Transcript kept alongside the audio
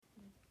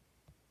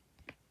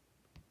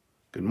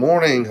Good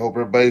morning. Hope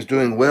everybody's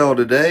doing well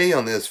today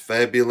on this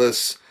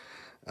fabulous,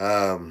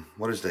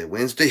 what is today?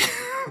 Wednesday?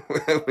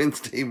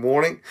 Wednesday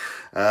morning.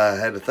 I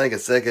had to think a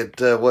second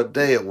what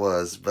day it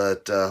was,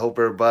 but hope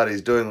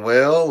everybody's doing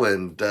well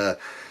and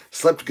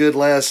slept good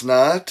last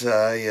night.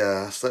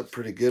 I slept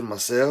pretty good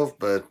myself,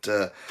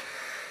 but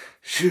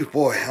shoot,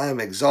 boy, I'm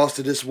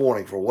exhausted this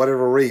morning for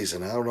whatever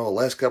reason. I don't know. The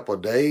last couple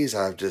of days,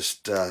 I've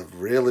just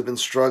really been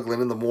struggling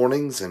in the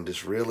mornings and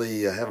just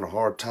really having a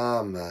hard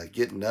time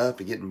getting up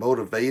and getting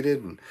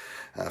motivated and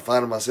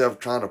finding myself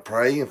trying to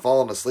pray and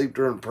falling asleep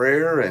during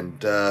prayer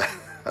and.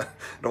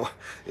 So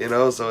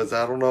it's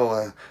I don't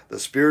know. The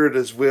spirit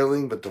is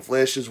willing, but the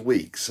flesh is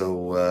weak.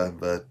 So,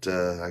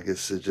 I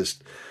guess it's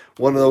just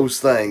one of those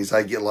things.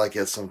 I get like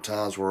that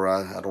sometimes where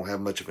I don't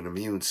have much of an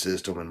immune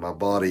system and my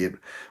body it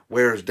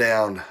wears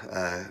down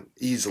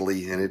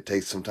easily, and it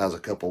takes sometimes a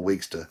couple of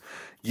weeks to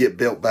get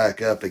built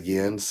back up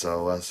again.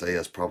 So I say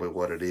that's probably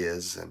what it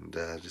is, and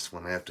just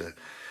want to have to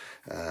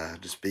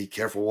just be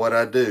careful what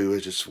I do.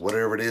 It's just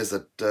whatever it is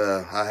that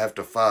I have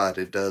to fight,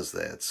 it does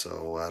that.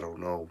 So I don't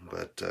know,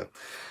 but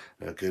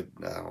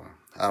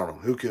I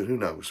don't know who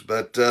knows.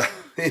 But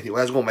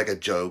anyway, I was gonna make a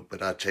joke,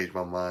 but I changed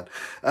my mind.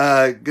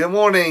 Good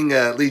morning,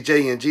 Lee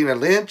J and Gina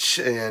Lynch,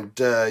 and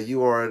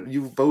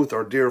you both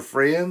are dear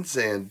friends,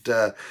 and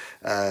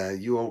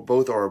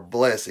both are a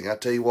blessing. I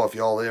tell you what, if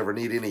y'all ever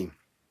need any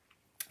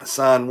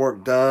sign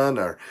work done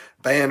or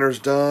banners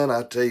done,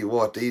 I tell you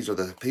what, these are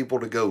the people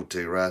to go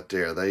to right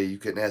there. You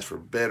couldn't ask for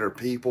better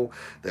people.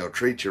 They'll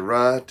treat you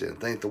right and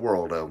think the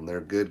world of them. They're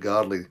good,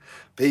 godly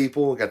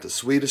people. Got the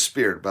sweetest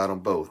spirit about them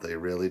both. They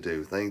really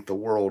do. Think the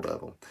world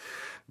of them.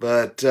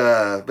 But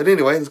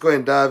anyway, let's go ahead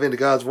and dive into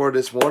God's Word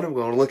this morning.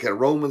 We're going to look at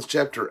Romans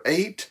chapter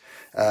 8,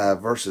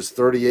 verses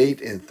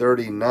 38 and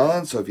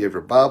 39. So if you have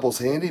your Bibles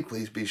handy,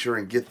 please be sure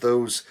and get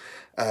those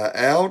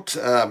out.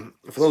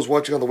 For those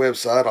watching on the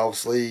website,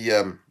 obviously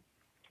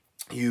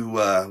you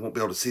won't be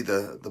able to see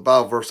the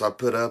Bible verse I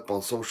put up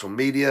on social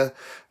media,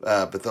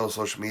 but those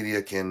social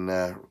media can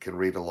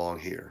read along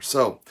here.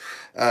 So,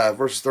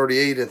 verses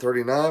 38 and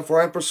 39,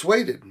 For I am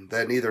persuaded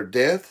that neither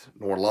death,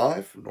 nor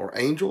life, nor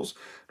angels,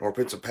 nor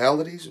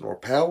principalities, nor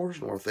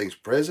powers, nor things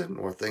present,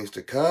 nor things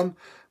to come,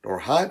 nor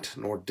height,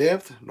 nor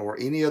depth, nor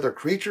any other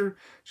creature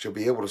shall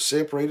be able to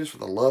separate us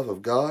from the love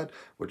of God,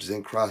 which is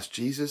in Christ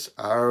Jesus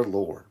our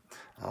Lord.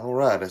 All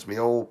right, as my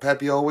old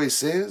pappy always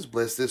says,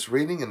 bless this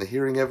reading and the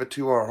hearing of it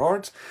to our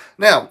hearts.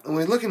 Now, when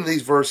we look into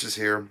these verses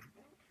here,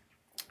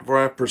 for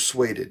I'm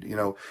persuaded,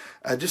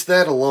 just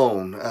that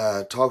alone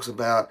talks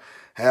about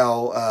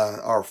how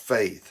our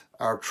faith,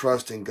 our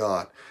trust in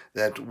God,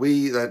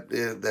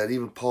 that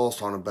even Paul's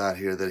talking about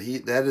here,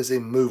 that is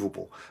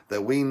immovable.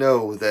 That we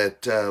know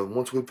that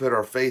once we put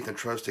our faith and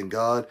trust in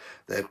God,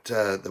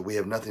 that we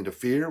have nothing to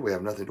fear, we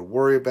have nothing to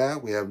worry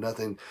about, we have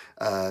nothing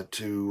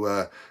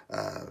to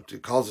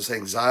cause us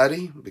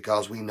anxiety,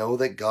 because we know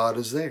that God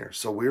is there.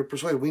 So we're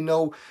persuaded. We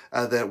know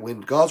that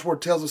when God's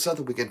Word tells us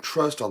something, we can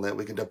trust on that,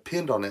 we can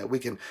depend on that, we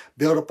can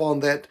build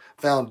upon that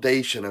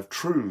foundation of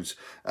truths,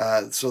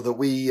 so that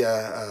we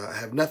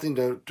have nothing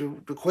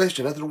to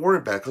question, nothing to worry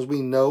about, because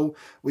we know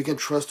we can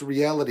trust the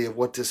reality of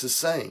what this is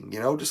saying.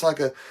 Just like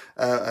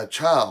a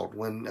child,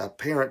 when a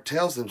parent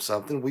tells them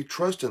something, we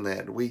trust in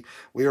that. We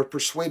are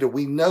persuaded.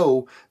 We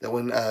know that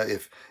when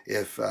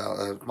if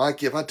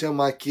I tell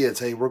my kids,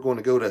 hey, we're going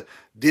to go to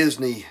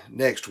Disney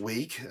next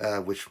week,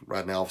 which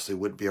right now obviously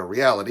wouldn't be a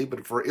reality,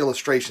 but for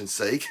illustration's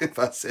sake, if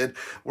I said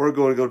we're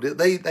going to go,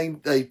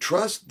 they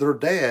trust their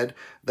dad.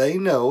 They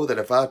know that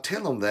if I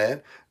tell them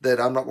that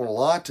I'm not going to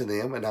lie to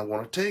them and I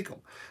want to take them.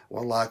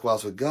 Well,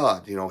 likewise with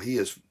God, He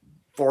is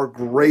far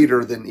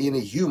greater than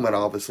any human,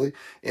 obviously.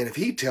 And if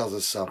He tells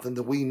us something,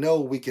 then we know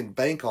we can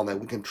bank on that,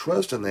 we can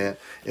trust in that,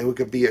 and we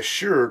can be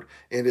assured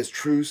in His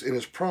truths and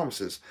His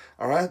promises.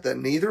 All right, that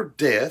neither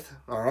death.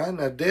 All right,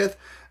 now death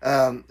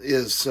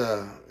is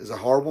a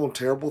horrible and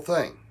terrible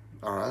thing.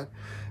 All right.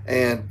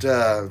 And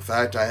in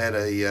fact, I had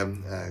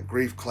a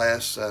grief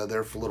class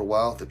there for a little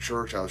while at the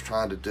church I was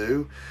trying to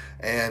do,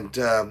 and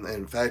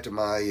in fact, and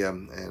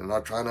I'm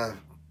not trying to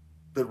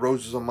put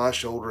roses on my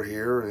shoulder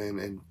here,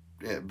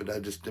 but I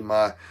just in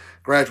my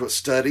graduate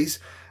studies,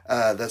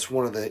 that's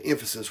one of the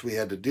emphasis we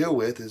had to deal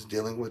with, is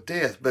dealing with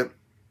death. But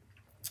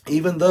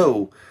even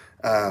though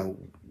uh,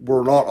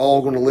 we're not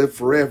all going to live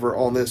forever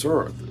on this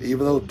earth,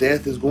 even though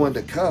death is going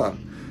to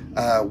come,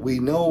 we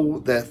know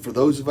that for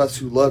those of us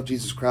who love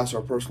Jesus Christ,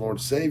 our personal Lord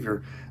and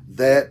Savior,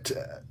 that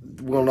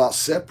will not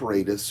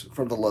separate us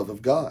from the love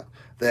of God.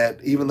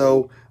 That even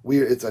though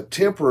it's a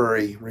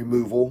temporary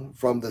removal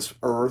from this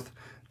earth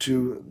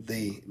to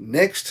the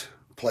next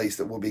place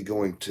that we'll be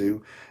going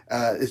to,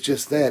 it's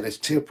just that it's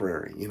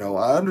temporary.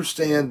 I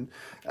understand.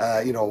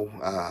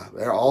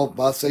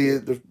 I'll say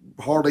there's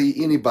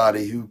hardly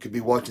anybody who could be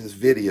watching this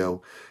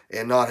video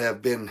and not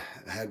have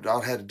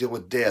not had to deal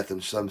with death in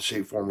some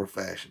shape, form, or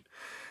fashion,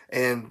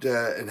 and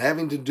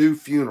having to do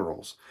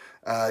funerals.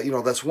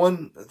 That's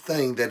one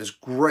thing that is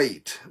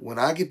great when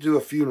I get to do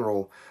a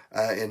funeral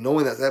and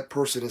knowing that that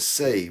person is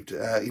saved.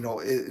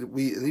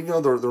 We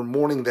even though they're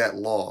mourning that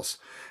loss,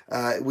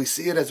 we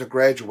see it as a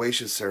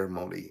graduation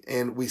ceremony,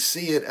 and we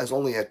see it as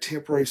only a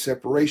temporary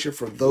separation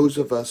for those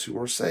of us who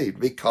are saved.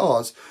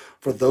 Because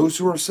for those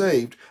who are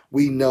saved,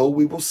 we know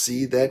we will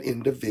see that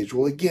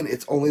individual again.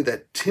 It's only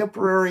that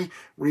temporary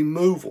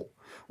removal.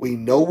 We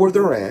know where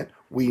they're at.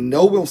 We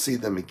know we'll see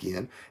them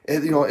again.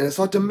 And, and it's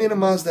not to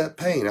minimize that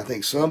pain. I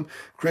think some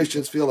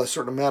Christians feel a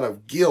certain amount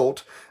of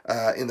guilt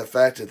in the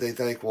fact that they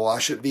think, well, I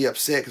shouldn't be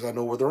upset because I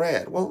know where they're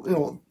at.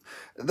 Well,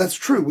 that's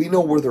true. We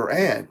know where they're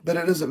at, but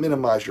it doesn't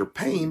minimize your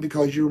pain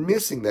because you're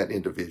missing that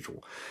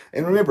individual.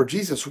 And remember,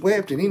 Jesus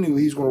wept and he knew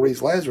he was going to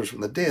raise Lazarus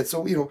from the dead.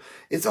 So,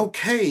 it's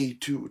okay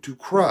to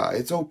cry.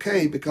 It's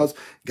okay because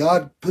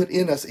God put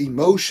in us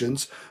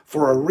emotions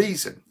for a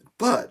reason.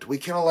 But we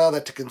can't allow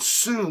that to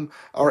consume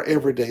our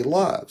everyday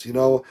lives.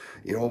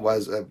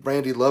 As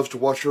Brandy loves to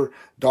watch her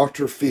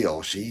Dr.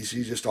 Phil. She's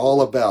just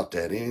all about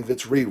that. Even if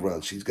it's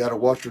reruns, she's got to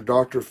watch her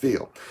Dr.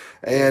 Phil.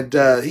 And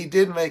he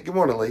did make, good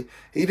morning, Lee.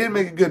 He did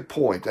make a good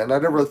point, and I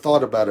never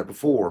thought about it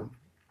before.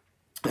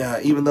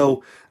 Even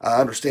though I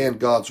understand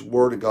God's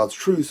word and God's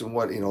truth and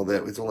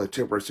that it's only a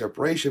temporary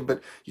separation,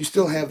 but you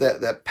still have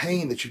that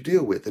pain that you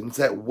deal with, and it's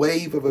that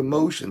wave of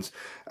emotions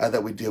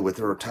that we deal with.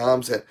 There are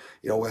times that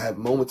we have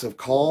moments of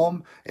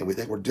calm and we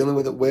think we're dealing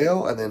with it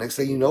well, and the next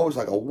thing you know, it's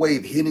like a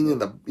wave hitting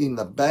in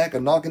the back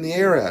and knocking the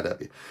air out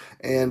of you.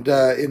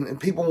 And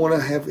people want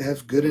to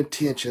have good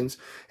intentions,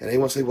 and they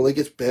want to say, well, it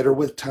gets better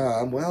with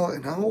time. Well,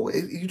 no,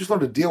 you just learn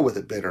to deal with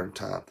it better in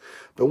time.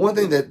 But one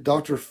thing that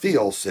Dr.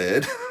 Phil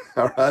said,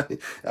 all right,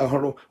 I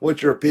don't know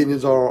what your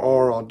opinions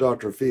are on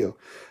Dr. Phil,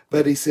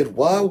 but he said,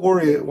 why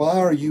worry? Why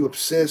are you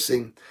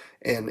obsessing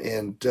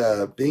and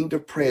being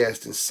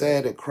depressed and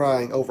sad and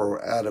crying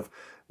over out of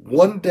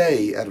one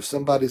day out of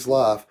somebody's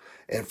life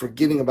and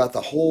forgetting about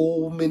the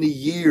whole many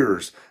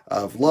years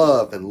of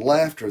love and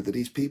laughter that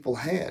these people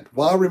had?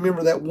 Why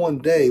remember that one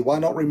day? Why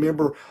not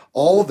remember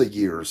all the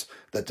years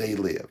that they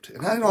lived?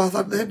 And I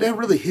thought that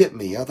really hit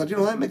me. I thought,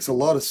 that makes a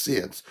lot of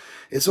sense.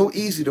 It's so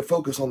easy to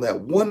focus on that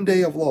one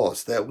day of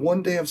loss, that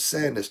one day of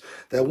sadness,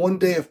 that one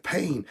day of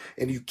pain,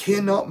 and you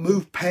cannot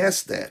move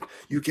past that.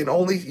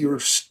 You're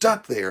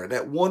stuck there in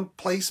that one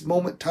place,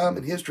 moment, time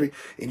in history,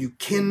 and you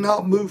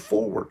cannot move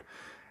forward.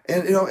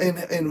 And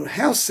and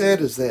how sad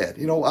is that?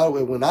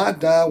 When I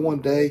die one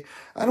day,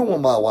 I don't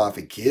want my wife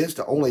and kids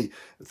to only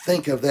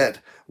think of that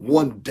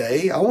one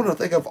day. I want to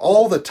think of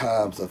all the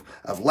times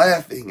of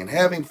laughing and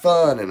having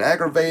fun and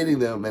aggravating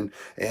them and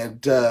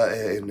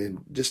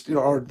just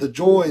the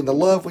joy and the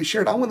love we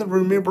shared. I want them to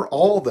remember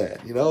all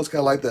that. It's kind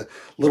of like the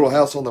Little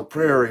House on the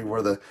Prairie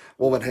where the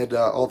woman had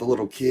all the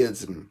little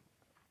kids and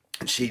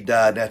she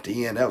died at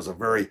the end. That was a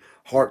very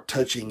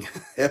heart-touching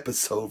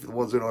episode for the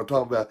ones who know what I'm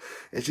talking about.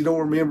 And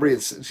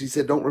she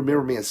said, don't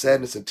remember me in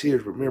sadness and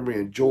tears, but remember me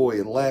in joy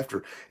and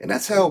laughter. And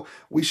that's how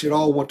we should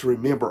all want to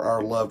remember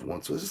our loved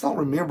ones. So just don't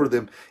remember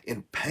them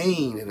in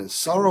pain and in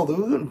sorrow. We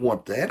wouldn't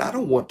want that. I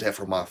don't want that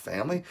for my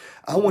family.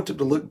 I want them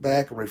to look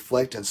back and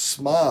reflect and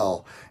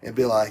smile and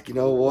be like, you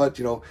know what,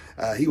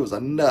 he was a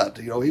nut.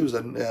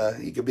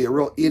 He could be a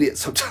real idiot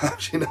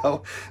sometimes,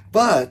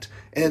 But,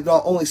 and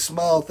not only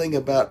smile thinking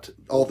about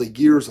all the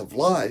years of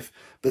life,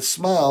 but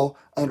smile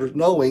under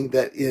knowing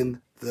that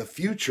in the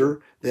future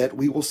that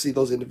we will see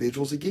those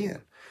individuals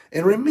again.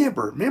 And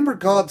remember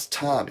God's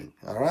timing,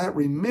 all right?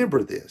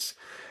 Remember this,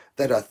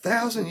 that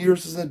 1,000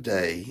 years is a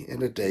day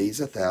and a day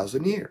is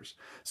 1,000 years.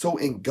 So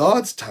in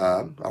God's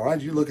time, all right,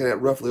 you're looking at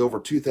roughly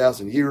over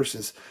 2,000 years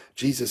since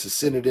Jesus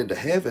ascended into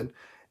heaven.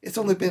 It's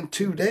only been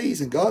 2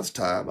 days in God's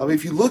time. I mean,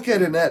 if you look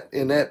at it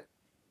in that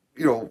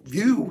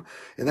view,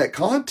 in that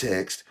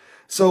context,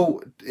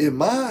 so in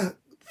my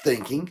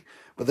thinking,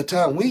 by the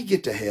time we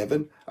get to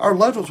heaven, our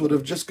loved ones would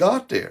have just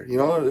got there.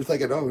 They're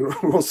thinking,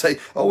 we'll say,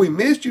 we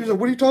missed you. So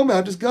what are you talking about?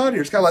 I just got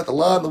here. It's kind of like the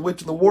Lion, the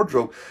Witch, and the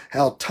Wardrobe,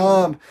 how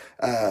time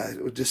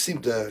just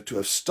seemed to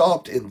have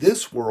stopped in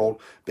this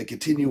world, but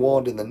continue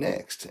on in the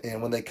next.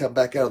 And when they come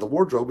back out of the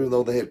wardrobe, even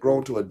though they had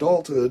grown to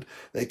adulthood,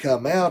 they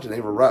come out and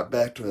they were right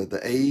back to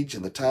the age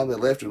and the time they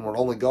left and were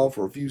only gone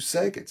for a few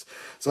seconds.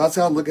 So that's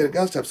how I look at it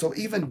God's time. So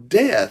even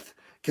death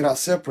cannot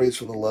separate us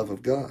from the love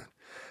of God.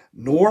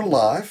 Nor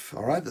life,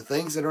 all right, the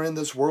things that are in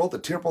this world, the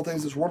temporal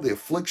things in this world, the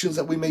afflictions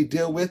that we may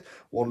deal with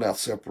will not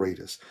separate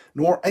us.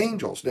 Nor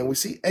angels. Now we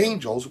see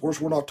angels, of course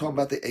we're not talking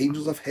about the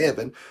angels of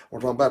heaven, we're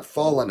talking about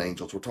fallen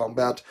angels, we're talking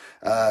about,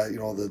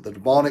 the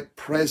demonic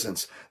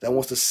presence that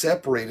wants to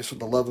separate us from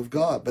the love of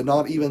God, but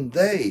not even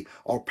they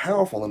are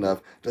powerful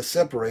enough to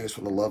separate us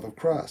from the love of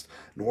Christ.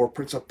 Nor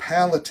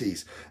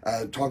principalities,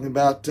 talking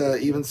about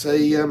even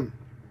say,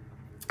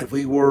 if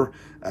we were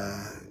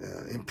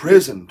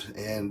imprisoned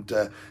and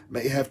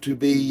may have to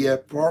be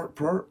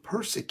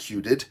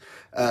persecuted,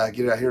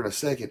 get out here in a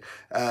second,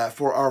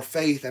 for our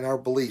faith and our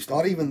beliefs.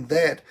 Not even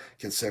that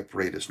can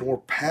separate us, nor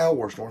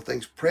powers, nor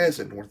things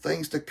present, nor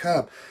things to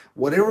come.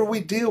 Whatever we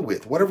deal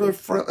with, whatever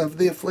of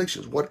the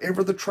afflictions,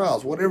 whatever the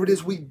trials, whatever it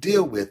is we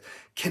deal with,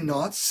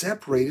 cannot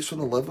separate us from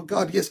the love of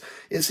God. Yes,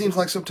 it seems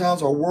like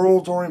sometimes our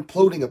worlds are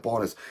imploding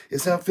upon us. It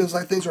sometimes feels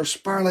like things are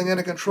spiraling out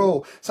of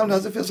control.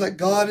 Sometimes it feels like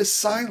God is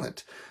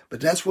silent. But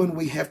that's when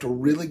we have to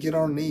really get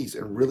on our knees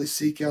and really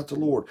seek out the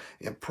Lord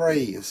and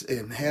pray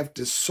and have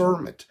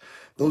discernment.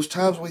 Those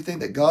times we think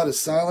that God is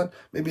silent,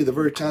 maybe the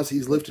very times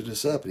He's lifted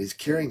us up and He's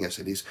carrying us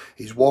and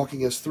He's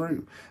walking us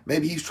through.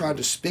 Maybe He's trying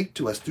to speak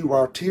to us through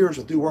our tears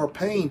and through our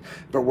pain,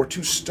 but we're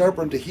too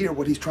stubborn to hear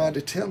what He's trying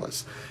to tell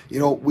us.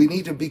 We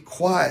need to be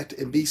quiet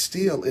and be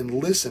still and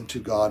listen to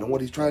God and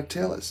what He's trying to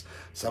tell us.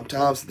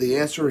 Sometimes the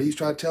answer He's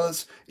trying to tell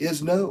us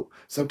is no.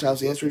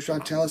 Sometimes the answer He's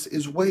trying to tell us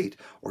is wait.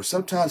 Or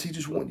sometimes He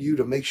just wants you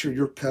to make sure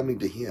you're coming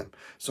to Him.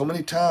 So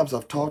many times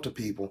I've talked to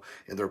people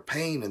and their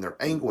pain and their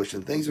anguish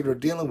and things that they're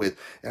dealing with,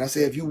 and I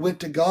say, have you went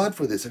to God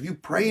for this? Have you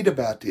prayed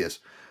about this?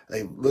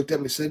 They looked at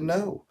me and said,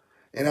 no.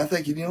 And I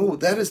think,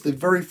 that is the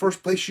very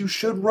first place you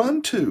should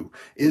run to,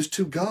 is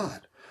to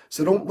God.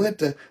 So don't let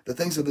the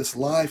things of this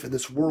life and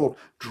this world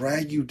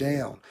drag you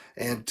down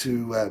and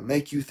to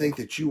make you think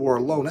that you are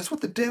alone. That's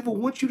what the devil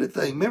wants you to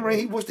think. Remember,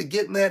 he wants to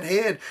get in that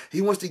head.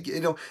 He wants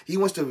to, he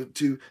wants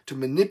to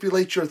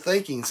manipulate your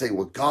thinking and say,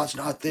 well, God's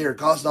not there.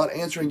 God's not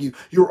answering you.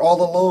 You're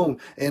all alone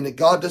and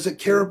God doesn't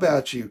care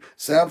about you.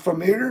 Sound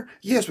familiar?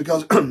 Yes,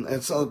 because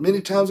and so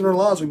many times in our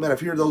lives we might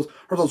have heard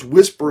those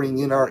whispering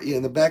in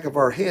the back of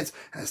our heads.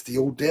 That's the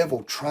old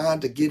devil trying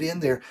to get in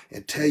there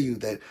and tell you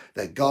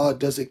that God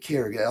doesn't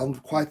care.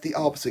 Quite the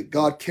opposite.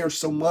 God cares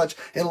so much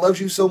and loves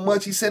you so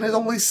much. He sent His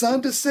only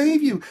Son to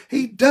save you.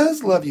 He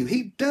does love you.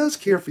 He does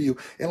care for you.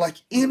 And like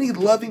any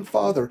loving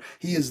father,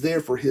 He is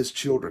there for His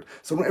children.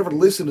 So don't ever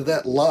listen to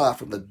that lie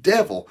from the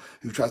devil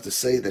who tries to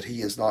say that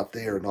He is not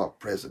there,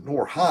 not present,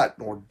 nor height,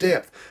 nor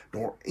depth,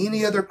 nor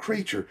any other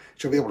creature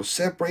shall be able to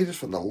separate us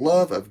from the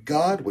love of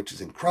God, which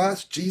is in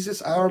Christ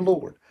Jesus our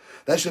Lord.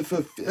 That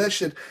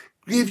should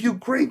give you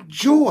great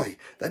joy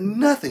that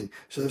nothing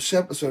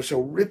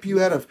shall rip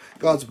you out of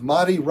God's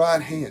mighty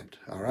right hand.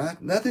 All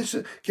right?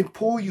 Nothing can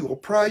pull you or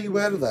pry you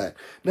out of that.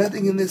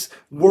 Nothing in this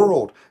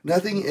world,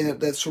 nothing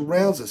that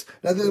surrounds us,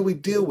 nothing that we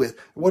deal with,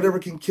 whatever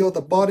can kill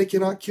the body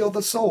cannot kill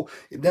the soul.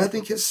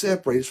 Nothing can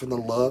separate us from the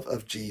love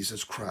of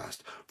Jesus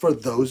Christ for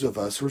those of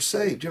us who are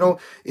saved.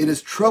 It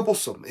is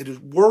troublesome.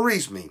 It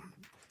worries me.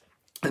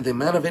 And the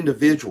amount of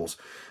individuals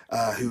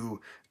who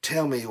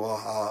tell me, well,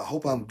 I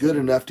hope I'm good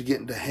enough to get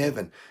into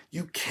heaven.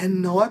 You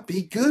cannot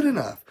be good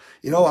enough.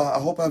 I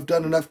hope I've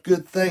done enough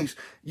good things.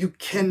 You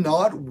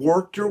cannot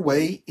work your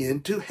way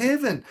into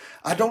heaven.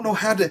 I don't know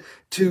how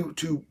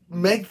to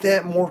make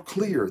that more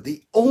clear.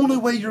 The only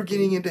way you're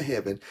getting into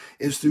heaven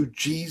is through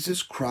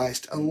Jesus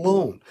Christ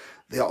alone.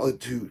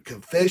 To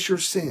confess your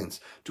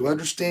sins, to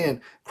understand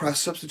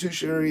Christ's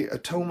substitutionary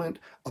atonement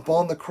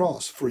upon the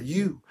cross for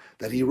you,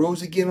 that He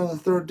rose again on the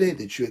third day,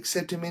 that you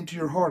accept Him into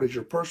your heart as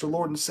your personal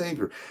Lord and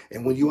Savior.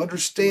 And when you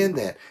understand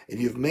that, and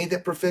you've made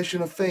that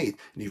profession of faith,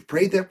 and you've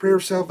prayed that prayer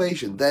of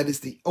salvation, that is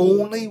the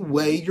only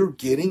way you're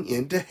getting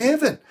into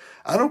heaven.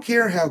 I don't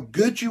care how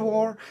good you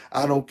are.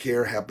 I don't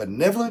care how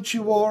benevolent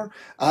you are.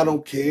 I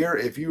don't care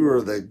if you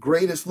are the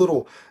greatest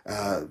little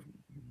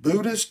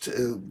Buddhist,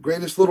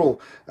 greatest little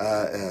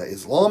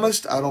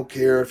Islamist. I don't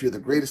care if you're the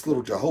greatest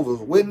little Jehovah's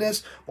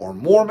Witness or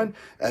Mormon.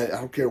 I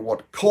don't care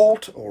what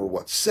cult or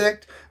what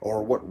sect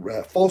or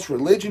what false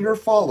religion you're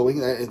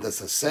following. And that's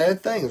a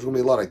sad thing. There's going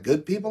to be a lot of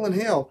good people in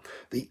hell.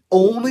 The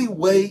only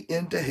way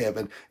into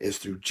heaven is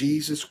through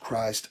Jesus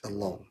Christ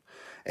alone.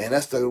 And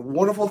that's the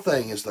wonderful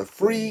thing, is the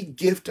free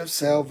gift of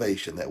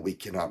salvation that we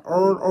cannot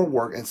earn or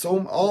work. And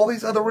so all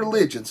these other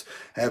religions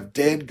have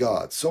dead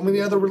gods. So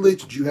many other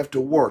religions you have to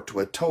work to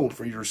atone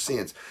for your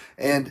sins.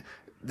 And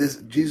this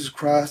Jesus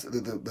Christ,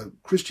 the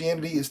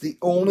Christianity is the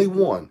only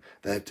one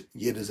that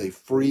it is a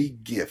free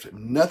gift.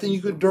 Nothing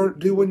you could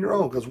do on your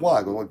own. Because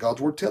why? Well,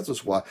 God's Word tells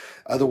us why.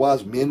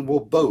 Otherwise, men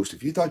will boast.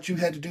 If you thought you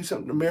had to do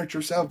something to merit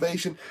your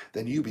salvation,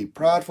 then you'd be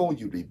prideful,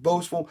 you'd be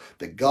boastful.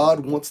 But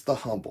God wants the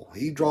humble.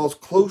 He draws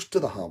close to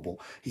the humble.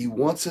 He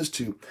wants us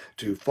to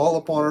fall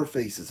upon our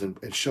faces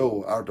and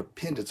show our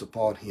dependence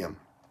upon Him.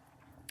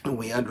 And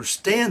we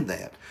understand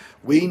that.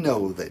 We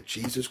know that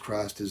Jesus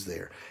Christ is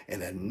there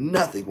and that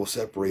nothing will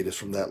separate us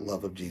from that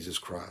love of Jesus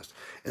Christ.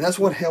 And that's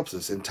what helps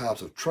us in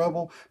times of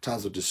trouble,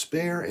 times of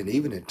despair, and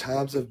even in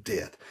times of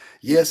death.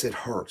 Yes, it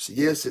hurts.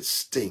 Yes, it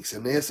stinks.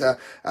 And yes, I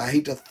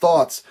hate the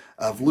thoughts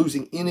of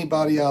losing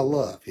anybody I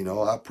love.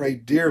 I pray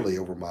dearly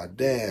over my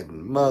dad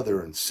and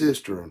mother and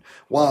sister and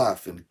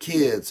wife and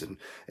kids and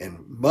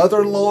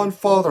mother-in-law and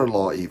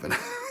father-in-law even.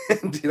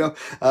 And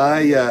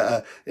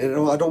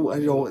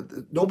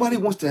nobody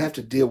wants to have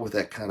to deal with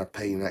that kind of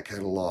pain, that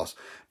kind of loss.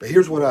 But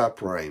here's what I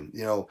pray.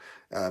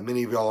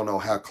 Many of y'all know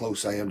how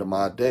close I am to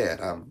my dad.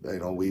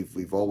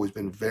 We've always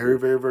been very,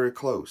 very, very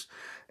close.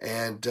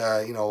 And,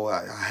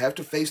 I have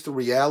to face the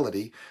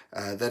reality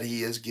that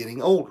he is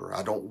getting older.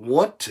 I don't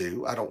want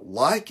to. I don't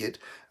like it.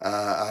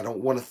 I don't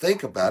want to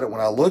think about it.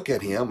 When I look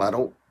at him, I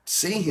don't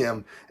see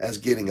him as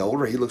getting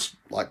older. He looks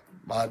like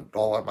my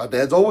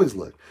dad's always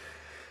looked.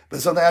 But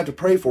something I have to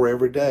pray for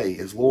every day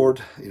is,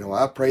 Lord,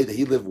 I pray that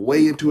he live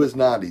way into his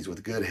 90s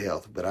with good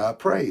health. But I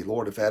pray,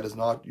 Lord, if that is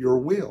not your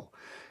will,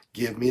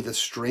 give me the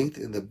strength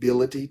and the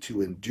ability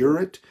to endure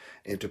it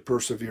and to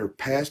persevere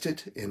past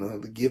it,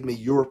 and give me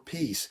your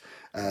peace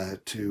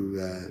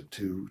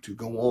to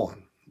go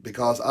on.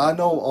 Because I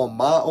know on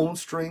my own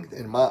strength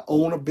and my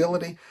own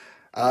ability,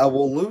 I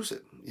will lose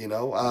it.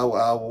 I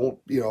won't,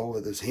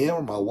 whether it's him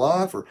or my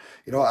wife or,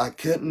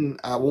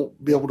 I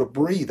won't be able to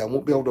breathe. I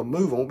won't be able to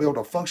move. I won't be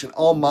able to function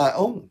on my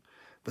own.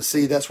 But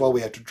see, that's why we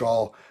have to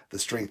draw the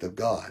strength of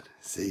God.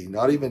 See,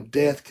 not even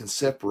death can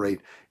separate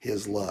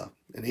his love.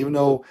 And even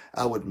though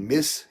I would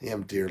miss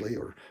him dearly,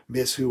 or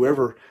miss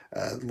whoever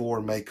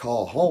Lord may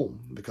call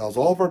home, because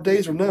all of our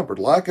days are numbered,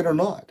 like it or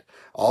not,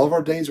 all of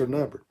our days are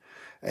numbered.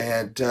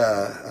 And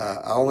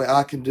all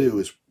I can do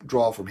is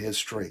draw from his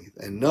strength,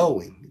 and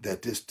knowing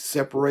that this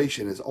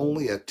separation is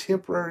only a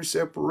temporary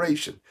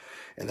separation,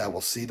 and I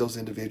will see those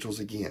individuals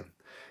again.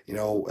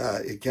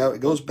 It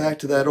goes back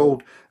to that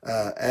old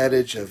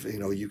adage of,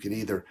 you can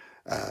either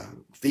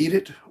feed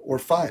it or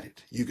fight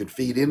it. You can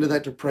feed into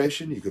that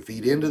depression. You can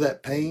feed into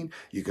that pain.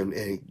 You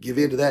can give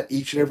into that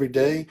each and every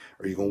day,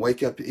 or you can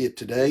wake up it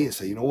today and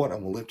say, you know what,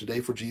 I'm going to live today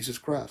for Jesus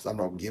Christ. I'm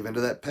not going to give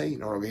into that pain. I'm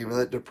not going to give into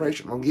that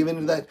depression. I'm going to give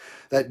into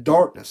that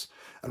darkness.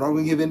 I'm not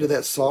going to give into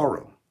that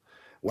sorrow.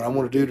 What I'm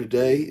going to do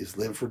today is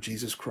live for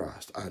Jesus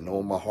Christ. I know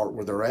in my heart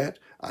where they're at.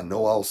 I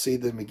know I'll see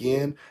them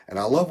again. And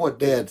I love what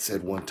Dad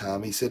said one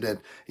time. He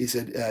said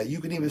you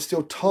can even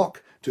still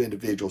talk to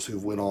individuals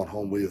who've went on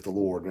home with the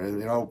Lord.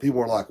 And people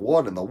are like,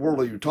 what in the world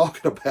are you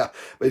talking about?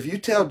 But if you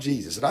tell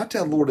Jesus, and I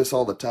tell the Lord this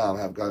all the time,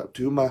 I've got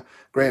two of my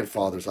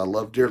grandfathers I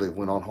love dearly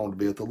went on home to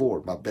be with the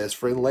Lord. My best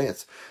friend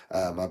Lance,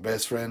 my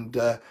best friend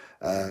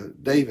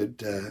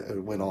David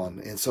went on.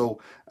 And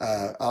so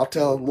I'll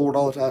tell the Lord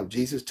all the time,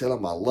 Jesus, tell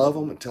him I love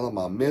him and tell him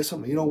I miss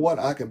him. You know what?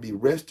 I can be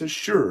rest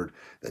assured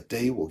that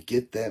they will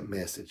get that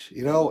message.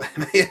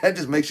 That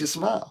just makes you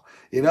smile.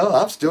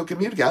 I'm still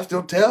communicating. I'm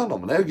still telling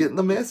them, and they're getting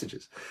the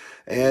messages.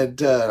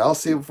 And I'll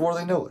see them before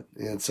they know it.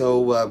 And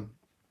so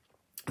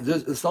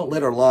let's not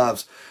let our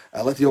lives,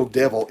 let the old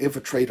devil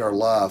infiltrate our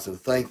lives and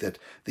think that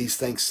these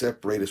things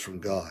separate us from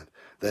God,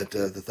 that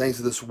the things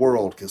of this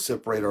world can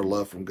separate our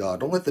love from God.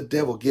 Don't let the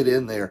devil get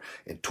in there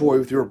and toy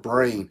with your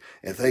brain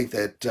and think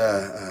that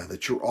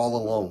you're all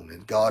alone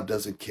and God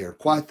doesn't care.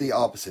 Quite the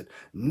opposite.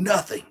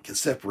 Nothing can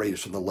separate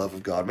us from the love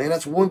of God. Man,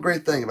 that's one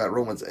great thing about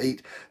Romans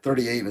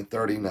 8:38 and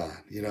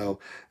 39,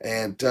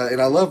 And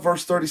I love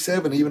verse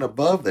 37, even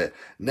above that.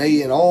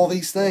 Nay, in all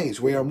these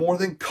things, we are more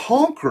than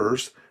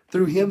conquerors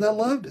through him that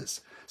loved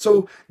us.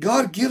 So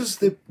God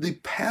gives us the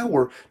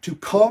power to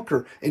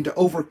conquer and to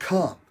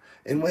overcome.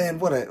 And man,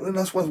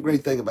 that's one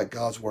great thing about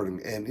God's word.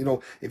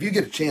 And if you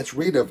get a chance,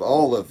 read of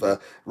all of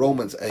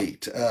Romans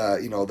 8.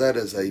 That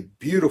is a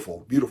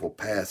beautiful, beautiful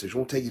passage. It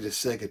won't take you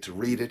just a second to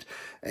read it.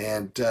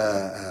 And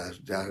I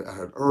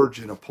urge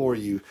and implore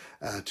you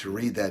to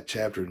read that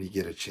chapter when you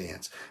get a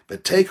chance.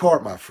 But take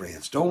heart, my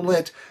friends. Don't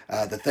let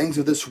the things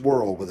of this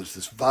world, whether it's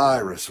this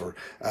virus or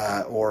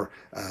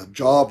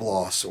job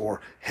loss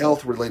or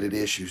health-related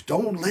issues,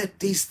 don't let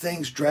these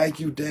things drag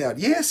you down.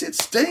 Yes, it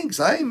stinks.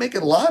 I ain't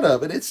making light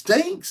of it. It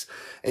stinks.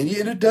 And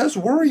it does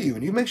worry you,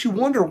 and it makes you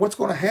wonder what's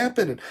going to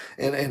happen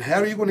and how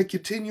are you going to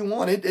continue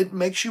on. It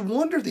makes you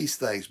wonder these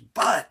things.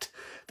 But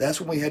that's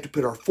when we have to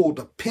put our full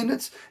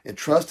dependence and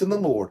trust in the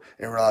Lord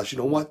and realize, you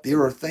know what?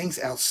 There are things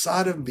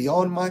outside of and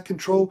beyond my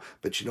control,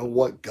 but you know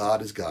what? God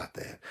has got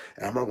that.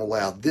 And I'm not going to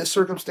allow this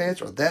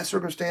circumstance or that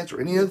circumstance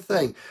or any other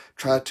thing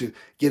try to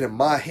get in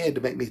my head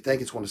to make me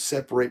think it's going to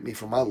separate me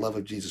from my love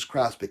of Jesus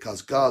Christ,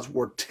 because God's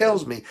word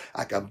tells me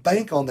I can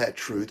bank on that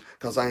truth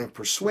because I am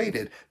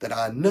persuaded that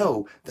I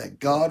know that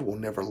God will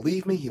never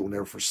leave me. He will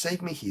never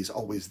forsake me. He's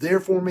always there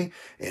for me,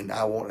 and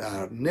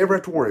I never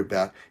have to worry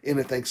about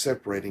anything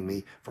separating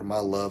me from my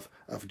love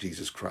of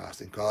Jesus Christ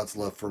and God's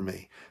love for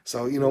me.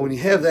 So, when you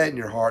have that in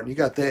your heart and you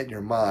got that in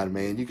your mind,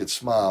 man, you can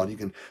smile and you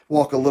can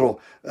walk a little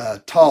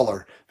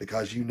taller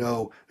because you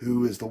know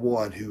who is the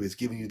one who is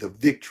giving you the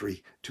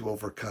victory to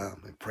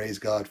overcome. And praise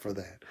God for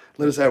that.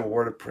 Let us have a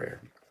word of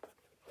prayer.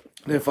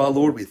 And Father,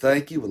 Lord, we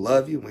thank you, we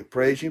love you, and we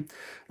praise you.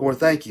 Lord,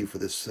 thank you for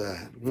this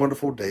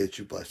wonderful day that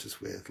you blessed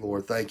us with.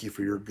 Lord, thank you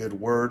for your good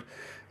word.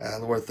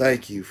 Lord,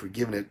 thank you for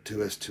giving it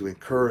to us to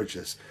encourage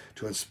us,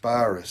 to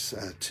inspire us,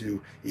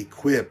 to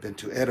equip and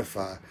to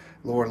edify.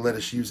 Lord, let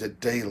us use it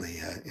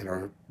daily in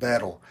our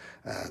battle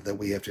that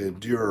we have to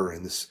endure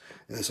in this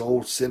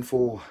old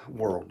sinful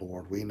world,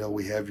 Lord. We know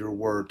we have your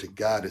word to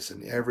guide us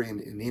in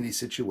any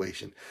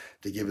situation,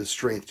 to give us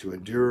strength to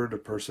endure and to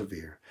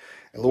persevere.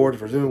 And Lord, if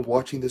there's anyone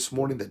watching this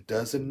morning that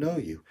doesn't know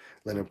you,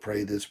 let him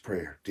pray this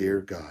prayer.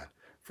 Dear God,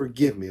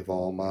 forgive me of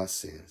all my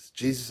sins.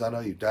 Jesus, I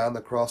know you died on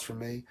the cross for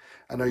me.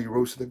 I know you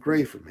rose to the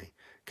grave for me.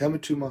 Come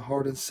into my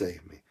heart and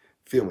save me.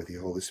 Fill me with the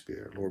Holy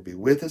Spirit. Lord, be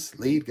with us,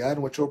 lead, guide,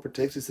 and watch over,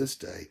 protect us this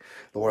day.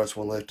 Lord, I just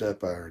want to lift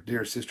up our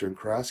dear sister in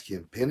Christ,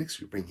 Kim Penix.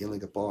 We bring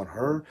healing upon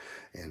her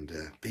and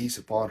peace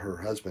upon her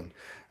husband,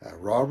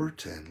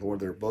 Robert, and Lord,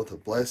 they're both a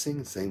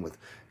blessing. Same with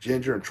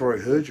Ginger and Troy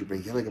Hood. You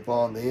bring healing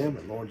upon them,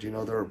 and Lord, you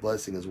know they're a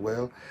blessing as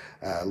well.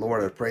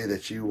 Lord, I pray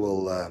that you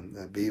will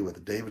be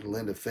with David and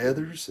Linda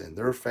Feathers and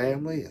their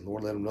family, and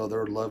Lord, let them know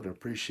they're loved and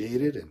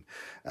appreciated. And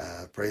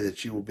I pray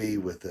that you will be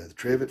with the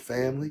Trivet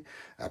family.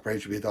 I pray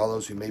that you be with all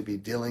those who may be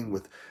dealing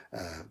with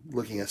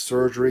looking at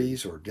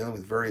surgeries or dealing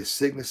with various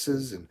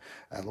sicknesses. And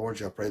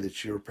Lord, I pray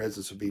that your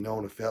presence will be known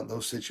and felt in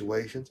those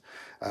situations.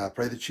 I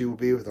pray that you will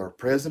be with our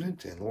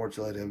president, and Lord,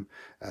 let him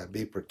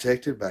be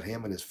protected about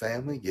him and his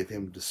family. Give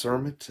him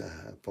discernment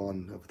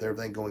with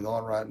everything going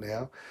on right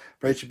now.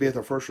 Pray that you be with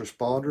our first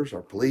responders,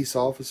 our police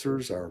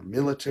officers, our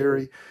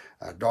military,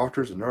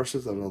 doctors and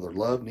nurses. I know they're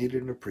loved,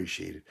 needed, and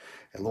appreciated.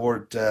 And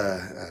Lord,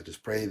 I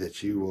just pray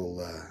that you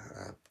will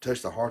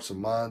touch the hearts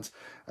and minds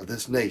of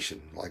this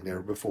nation like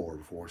never before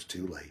it's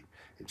too late.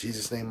 In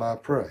Jesus' name I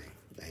pray.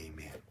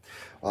 Amen.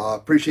 I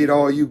appreciate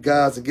all you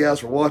guys and gals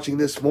for watching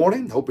this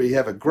morning. Hope you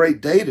have a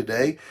great day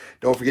today.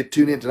 Don't forget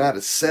to tune in tonight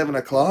at 7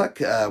 o'clock.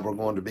 We're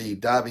going to be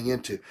diving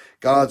into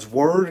God's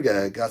Word.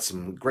 Got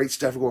some great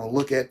stuff we're going to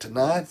look at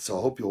tonight, so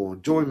I hope you'll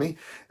join me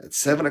at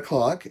 7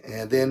 o'clock.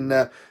 And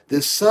then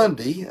this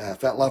Sunday,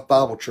 Fountain Life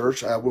Bible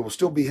Church, we will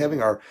still be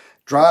having our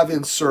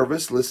drive-in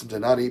service. Listen to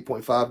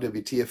 98.5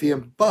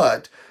 WTFM,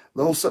 but a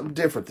little something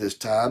different this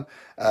time.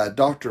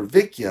 Dr.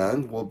 Vic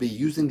Young will be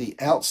using the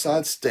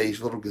outside stage,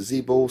 a little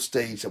gazebo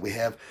stage that we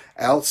have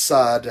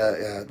outside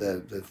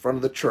the front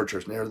of the church,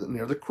 near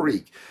the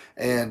creek.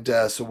 And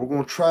so we're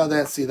going to try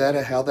that, see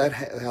that how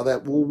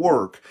that will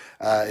work.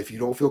 If you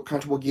don't feel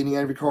comfortable getting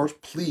out of your cars,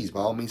 please,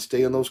 by all means,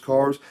 stay in those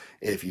cars.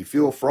 If you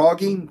feel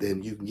froggy,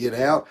 then you can get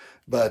out.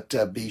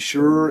 But be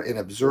sure and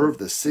observe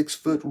the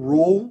 6-foot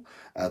rule.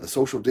 The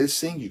social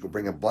distancing. You can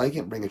bring a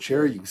blanket, bring a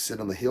chair. You can sit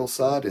on the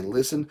hillside and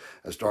listen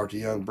as Dr.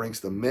 Young brings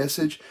the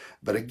message.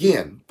 But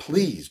again,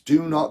 please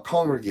do not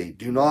congregate.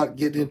 Do not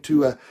get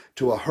into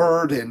a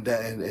herd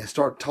and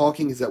start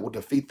talking, as that will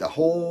defeat the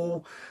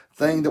whole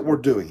thing that we're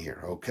doing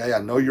here. Okay,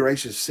 I know you're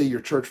anxious to see your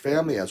church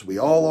family, as we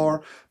all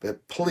are,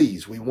 but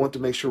please, we want to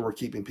make sure we're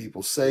keeping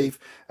people safe.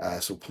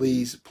 So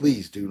please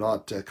do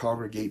not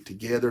congregate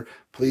together.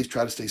 Please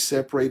try to stay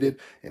separated,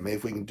 and maybe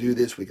if we can do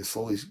this, we can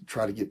slowly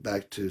try to get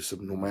back to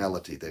some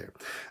normality there.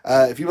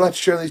 If you'd like to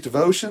share these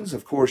devotions,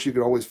 of course, you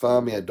can always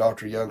find me at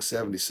Dr. Young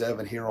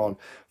 77 here on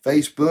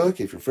Facebook.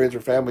 If your friends or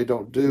family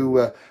don't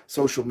do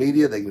social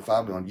media, they can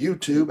find me on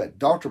YouTube at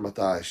Dr.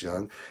 Matthias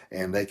Young,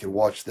 and they can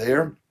watch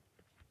there.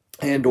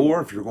 And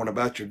or if you're going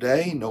about your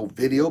day, no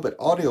video but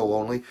audio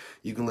only,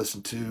 you can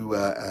listen to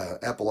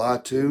Apple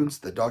iTunes,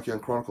 the Doc Young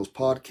Chronicles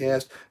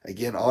podcast.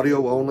 Again,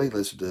 audio only.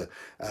 Listen to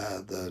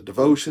the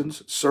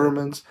devotions,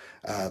 sermons,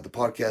 the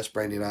podcast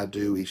Brandy and I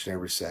do each and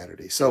every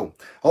Saturday. So,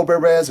 hope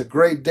everybody has a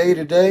great day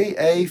today,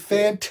 a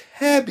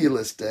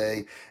fantabulous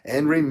day.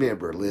 And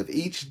remember, live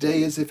each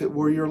day as if it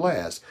were your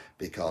last,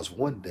 because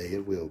one day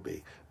it will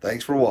be.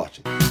 Thanks for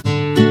watching.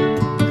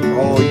 For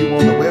all you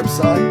on the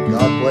website,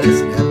 God bless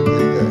and have a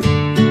good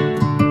day.